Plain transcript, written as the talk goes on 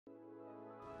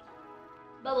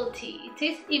Bubble tea. It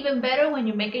tastes even better when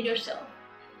you make it yourself.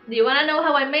 Do you want to know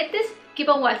how I made this? Keep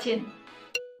on watching.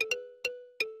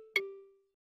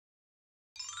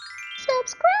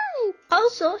 Subscribe!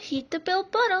 Also hit the bell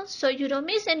button so you don't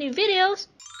miss any videos.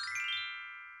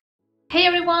 Hey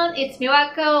everyone, it's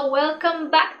Miwako.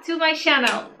 Welcome back to my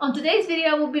channel. On today's video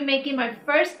I will be making my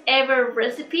first ever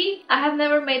recipe. I have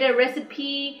never made a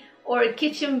recipe or a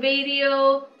kitchen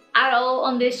video at all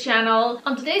on this channel.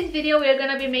 On today's video we are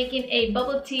gonna be making a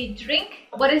bubble tea drink.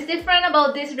 What is different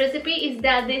about this recipe is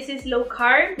that this is low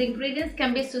carb. The ingredients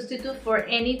can be substituted for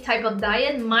any type of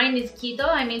diet. Mine is keto.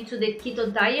 I'm into the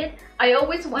keto diet. I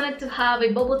always wanted to have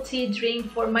a bubble tea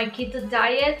drink for my keto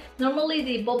diet. Normally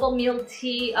the bubble milk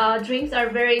tea drinks are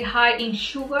very high in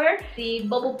sugar. The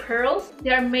bubble pearls, they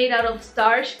are made out of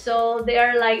starch, so they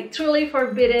are like truly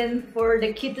forbidden for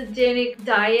the ketogenic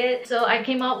diet. So I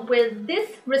came up with this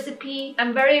recipe.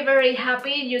 I'm very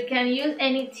happy. You can use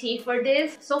any tea for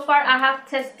this. So far I have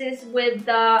tested this with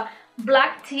the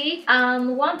black tea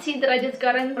and one tea that I just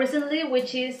got in recently,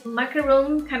 which is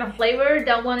macaroon kind of flavor.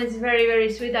 That one is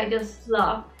very sweet. I just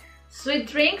love sweet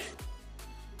drinks.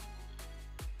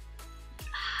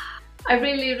 I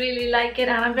really like it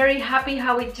and I'm very happy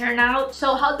how it turned out.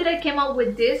 So how did I come up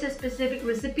with this specific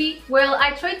recipe? Well,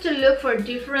 I tried to look for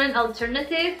different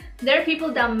alternatives. There are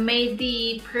people that made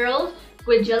the pearls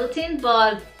with gelatin,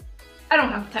 but I don't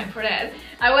have time for that.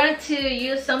 I wanted to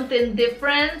use something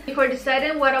different. Before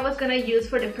deciding what I was gonna use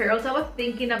for the pearls, I was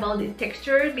thinking about the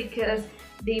texture because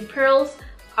the pearls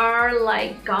are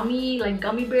like gummy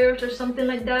bears or something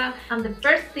like that. And the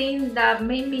first thing that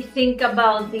made me think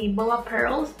about the boba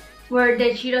pearls were the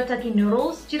shirataki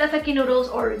noodles. Shirataki noodles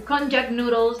or konjac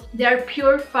noodles, they are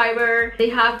pure fiber. They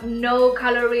have no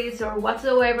calories or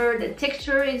whatsoever. The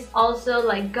texture is also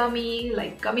like gummy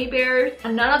bears.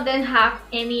 And none of them have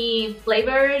any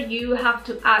flavor. You have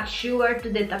to add sugar to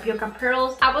the tapioca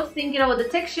pearls. I was thinking about the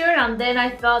texture and then I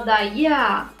thought that,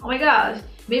 yeah, oh my gosh,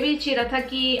 maybe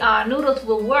shirataki noodles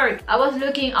will work. I was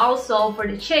looking also for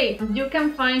the shape. You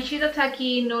can find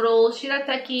shirataki noodles,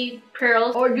 shirataki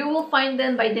pearls, or you will find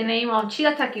them by the name of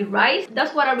shirataki rice.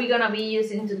 That's what we're gonna be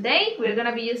using today. We're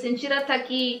gonna be using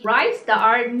shirataki rice that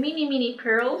are mini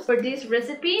pearls for this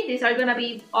recipe. These are gonna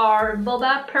be our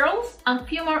boba pearls and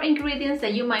few more ingredients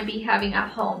that you might be having at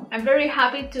home. I'm very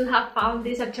happy to have found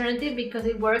this alternative because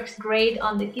it works great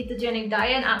on the ketogenic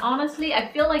diet, and honestly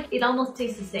I feel like it almost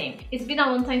tastes the same. It's been a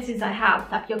long time since I have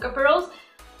tapioca pearls,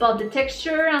 but the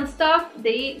texture and stuff,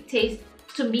 they taste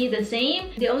to me the same.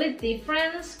 The only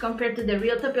difference compared to the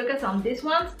real tapiocas on these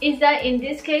ones is that in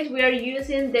this case we are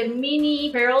using the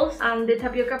mini pearls and the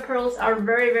tapioca pearls are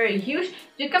very huge.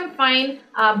 You can find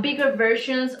bigger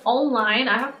versions online.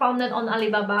 I have found it on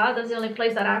Alibaba. That's the only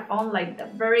place that I found like the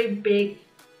very big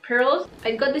pearls.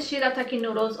 I got the shirataki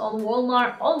noodles on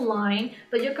Walmart online,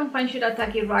 but you can find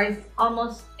shirataki rice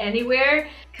almost anywhere.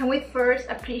 Can we first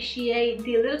appreciate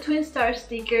the little twin star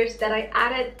stickers that I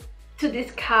added to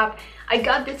this cup? I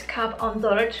got this cup on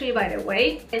Dollar Tree, by the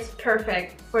way. It's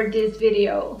perfect for this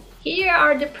video. Here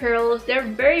are the pearls. They're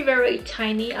very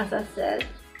tiny, as I said.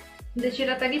 The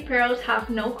shirataki pearls have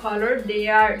no color. They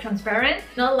are transparent,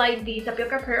 not like the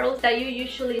tapioca pearls that you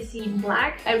usually see in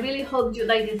black. I really hope you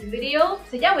like this video.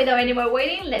 So yeah, without any more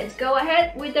waiting, let's go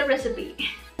ahead with the recipe.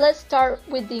 Let's start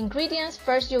with the ingredients.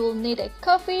 First, you will need a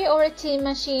coffee or a tea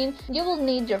machine. You will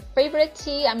need your favorite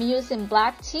tea. I'm using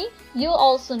black tea. You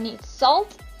also need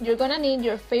salt. You're gonna need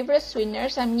your favorite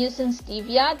sweeteners. I'm using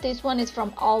stevia. This one is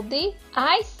from Aldi.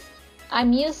 Ice.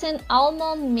 I'm using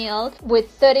almond milk with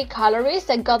 30 calories.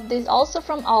 I got this also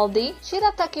from Aldi.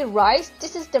 Shirataki rice.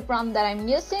 This is the brand that I'm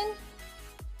using.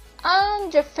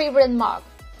 And your favorite mug.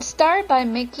 Start by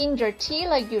making your tea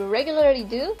like you regularly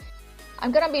do.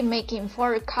 I'm gonna be making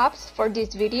 4 cups for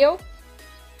this video.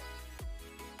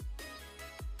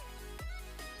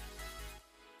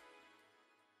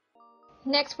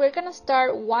 Next, we're gonna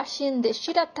start washing the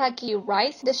shirataki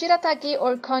rice. The shirataki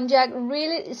or konjac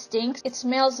really stinks. It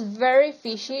smells very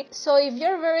fishy. So if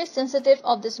you're very sensitive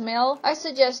of the smell, I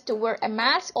suggest to wear a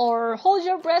mask or hold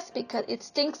your breath because it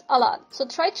stinks a lot. So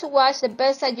try to wash the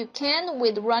best that you can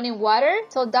with running water,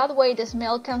 so that way the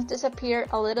smell can disappear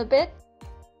a little bit.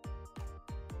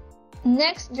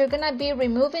 Next, you're gonna be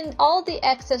removing all the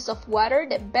excess of water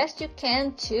the best you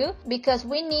can too, because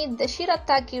we need the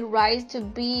shirataki rice to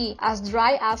be as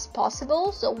dry as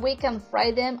possible so we can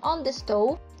fry them on the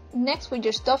stove. Next, with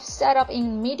your stove set up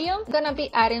in medium, I'm gonna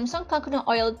be adding some coconut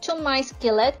oil to my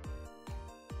skillet.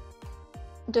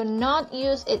 Do not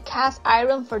use a cast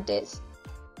iron for this.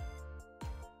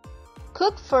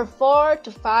 Cook for 4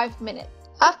 to 5 minutes.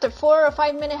 After 4 or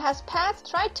 5 minutes has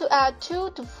passed, try to add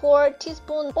 2 to 4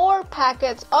 teaspoons or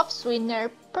packets of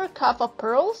sweetener per cup of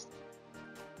pearls.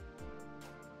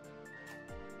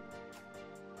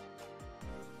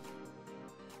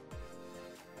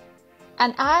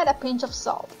 And add a pinch of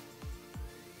salt.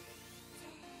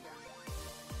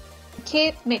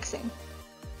 Keep mixing.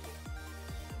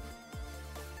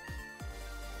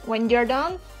 When you're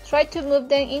done, try to move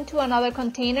them into another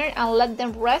container and let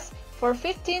them rest for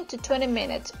 15 to 20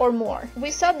 minutes or more.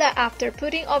 We saw that after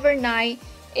putting overnight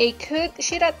a cooked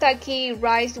shirataki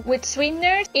rice with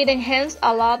sweeteners, it enhanced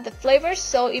a lot the flavors,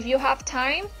 so if you have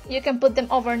time, you can put them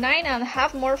overnight and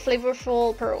have more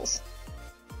flavorful pearls.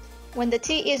 When the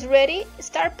tea is ready,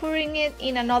 start pouring it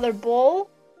in another bowl.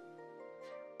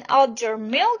 Add your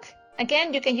milk.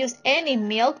 Again, you can use any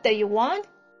milk that you want.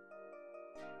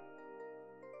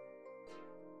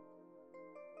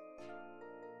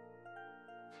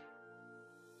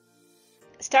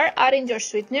 Start adding your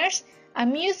sweeteners.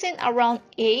 I'm using around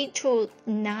 8 to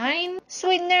 9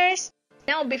 sweeteners.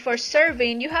 Now before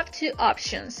serving, you have two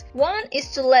options. One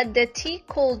is to let the tea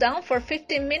cool down for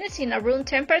 15 minutes in a room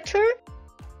temperature.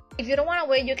 If you don't want to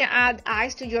wait, you can add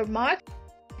ice to your mug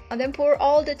and then pour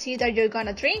all the tea that you're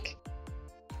gonna drink.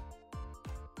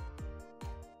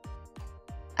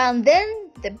 And then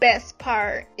the best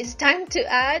part, it's time to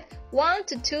add 1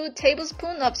 to 2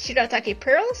 tablespoons of shirataki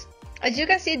pearls. As you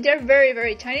can see, they're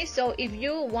very tiny, so if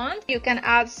you want, you can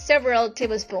add several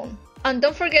tablespoons. And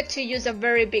don't forget to use a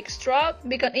very big straw,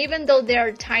 because even though they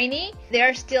are tiny, they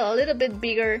are still a little bit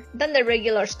bigger than the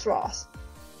regular straws.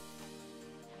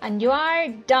 And you are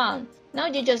done. Now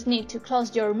you just need to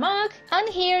close your mug, and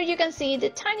here you can see the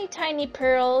tiny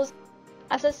pearls.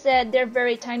 As I said, they're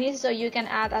very tiny, so you can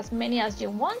add as many as you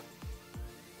want.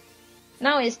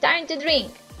 Now it's time to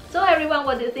drink. So everyone,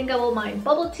 what do you think about my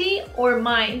bubble tea or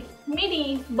my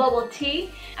mini bubble tea?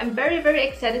 I'm very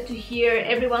excited to hear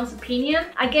everyone's opinion.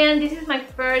 Again, this is my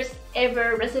first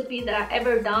ever recipe that I've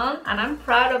ever done, and I'm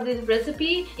proud of this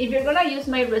recipe. If you're gonna use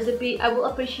my recipe, I will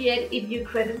appreciate if you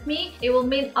credit me. It will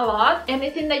mean a lot.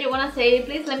 Anything that you wanna say,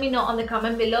 please let me know on the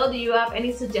comment below. Do you have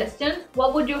any suggestions?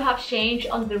 What would you have changed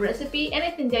on the recipe?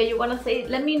 Anything that you wanna say,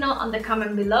 let me know on the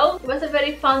comment below. It was a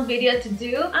very fun video to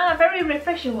do and a very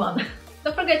refreshing one.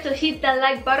 Don't forget to hit the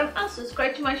like button and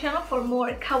subscribe to my channel for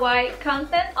more kawaii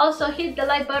content. Also hit the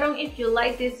like button if you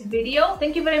like this video.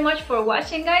 Thank you very much for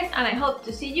watching, guys, and I hope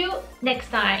to see you next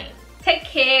time. Take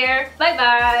care. Bye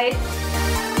bye.